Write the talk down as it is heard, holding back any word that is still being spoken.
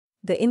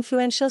the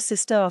influential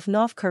sister of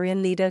North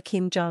Korean leader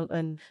Kim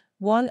Jong-un,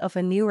 warned of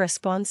a new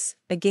response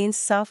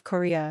against South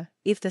Korea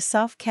if the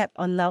South kept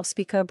on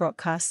loudspeaker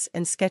broadcasts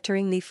and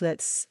scattering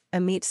leaflets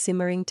amid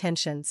simmering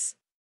tensions.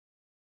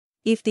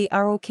 If the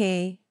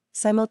ROK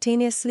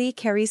simultaneously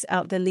carries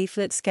out the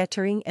leaflet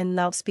scattering and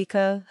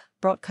loudspeaker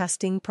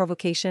broadcasting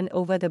provocation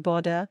over the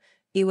border,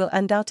 it will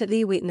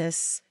undoubtedly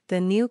witness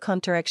the new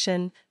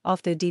counteraction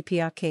of the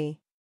DPRK.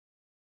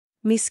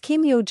 Ms.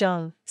 Kim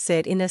Yo-jong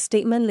said in a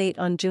statement late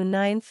on June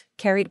 9,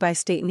 carried by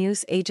state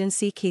news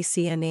agency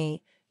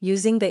KCNA,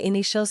 using the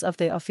initials of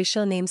the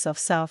official names of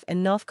South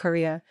and North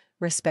Korea,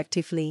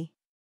 respectively.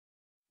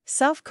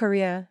 South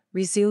Korea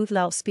resumed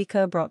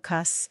loudspeaker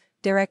broadcasts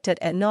directed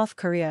at North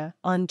Korea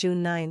on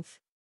June 9.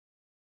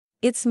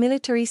 Its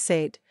military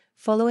said,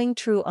 following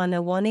through on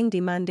a warning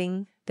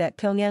demanding that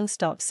Pyongyang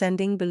stop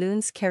sending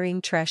balloons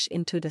carrying trash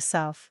into the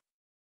South.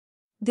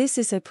 This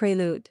is a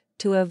prelude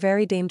to a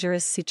very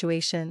dangerous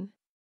situation,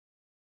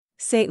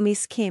 said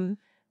Ms. Kim,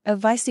 a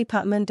vice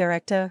department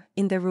director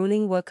in the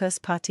ruling Workers'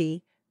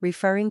 Party,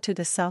 referring to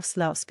the South's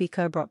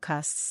loudspeaker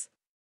broadcasts.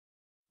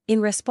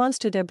 In response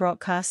to the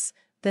broadcasts,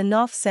 the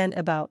North sent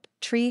about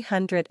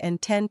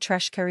 310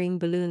 trash-carrying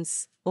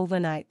balloons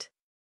overnight,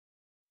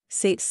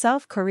 said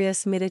South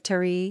Korea's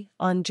military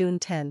on June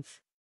 10.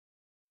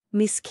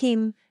 Ms.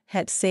 Kim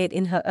had said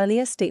in her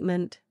earlier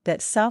statement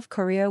that South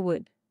Korea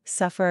would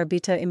suffer a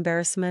bitter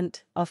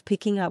embarrassment of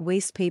picking up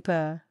waste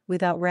paper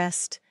without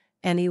rest,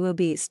 and it will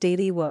be its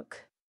daily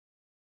work.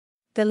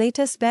 The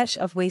latest batch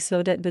of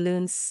waste-loaded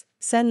balloons,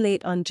 sent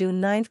late on June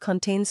 9,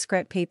 contained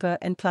scrap paper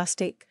and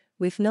plastic,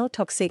 with no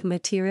toxic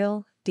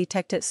material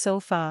detected so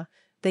far,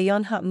 the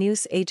Yonhap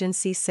news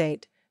agency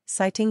said,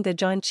 citing the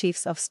Joint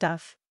Chiefs of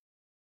Staff.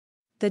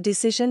 The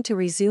decision to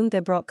resume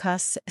the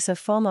broadcasts as a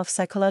form of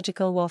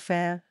psychological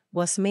warfare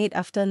was made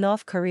after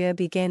North Korea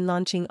began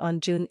launching on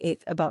June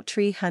 8 about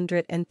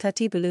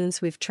 330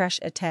 balloons with trash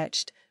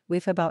attached,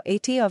 with about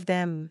 80 of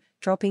them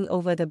dropping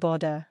over the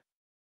border.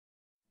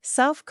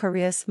 South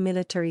Korea's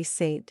military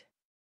said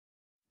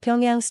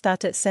Pyongyang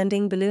started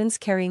sending balloons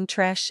carrying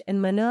trash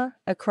and manure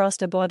across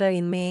the border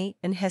in May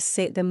and has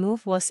said the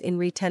move was in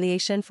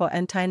retaliation for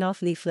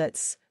anti-North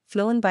leaflets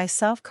flown by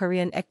South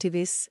Korean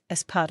activists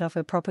as part of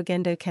a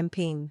propaganda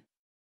campaign.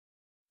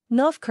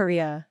 North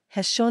Korea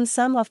has shown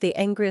some of the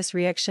angriest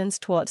reactions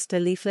towards the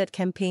leaflet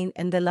campaign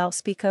and the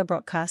loudspeaker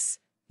broadcasts,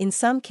 in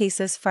some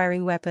cases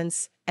firing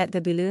weapons at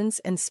the balloons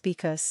and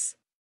speakers.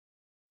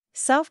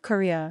 South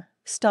Korea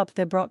stopped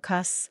the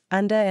broadcasts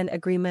under an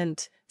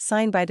agreement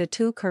signed by the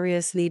two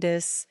Koreas'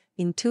 leaders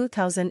in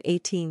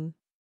 2018.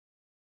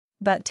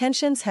 But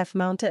tensions have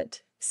mounted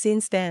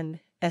since then,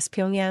 as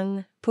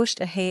Pyongyang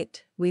pushed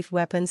ahead with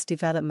weapons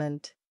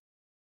development.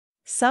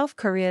 South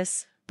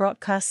Korea's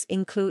broadcasts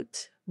include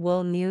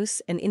world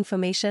news and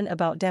information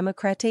about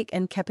democratic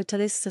and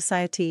capitalist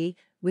society,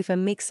 with a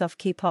mix of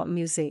K-pop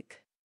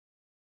music.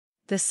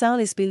 The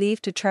sound is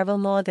believed to travel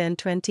more than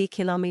 20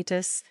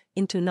 kilometers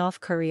into North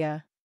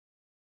Korea.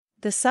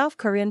 The South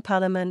Korean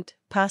parliament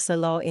passed a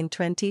law in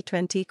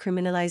 2020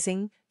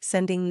 criminalizing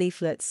sending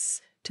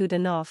leaflets to the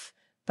North,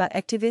 but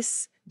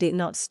activists did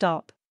not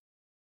stop.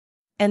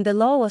 And the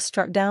law was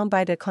struck down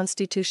by the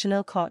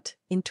Constitutional Court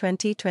in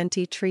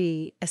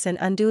 2023 as an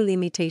undue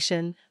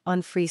limitation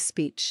on free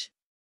speech.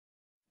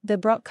 The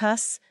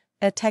broadcasts,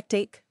 a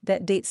tactic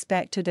that dates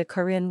back to the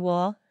Korean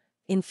War,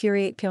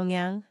 infuriate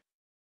Pyongyang,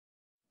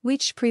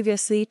 which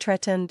previously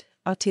threatened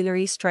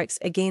artillery strikes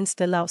against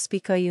the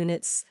loudspeaker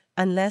units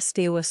unless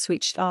they were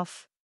switched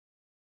off.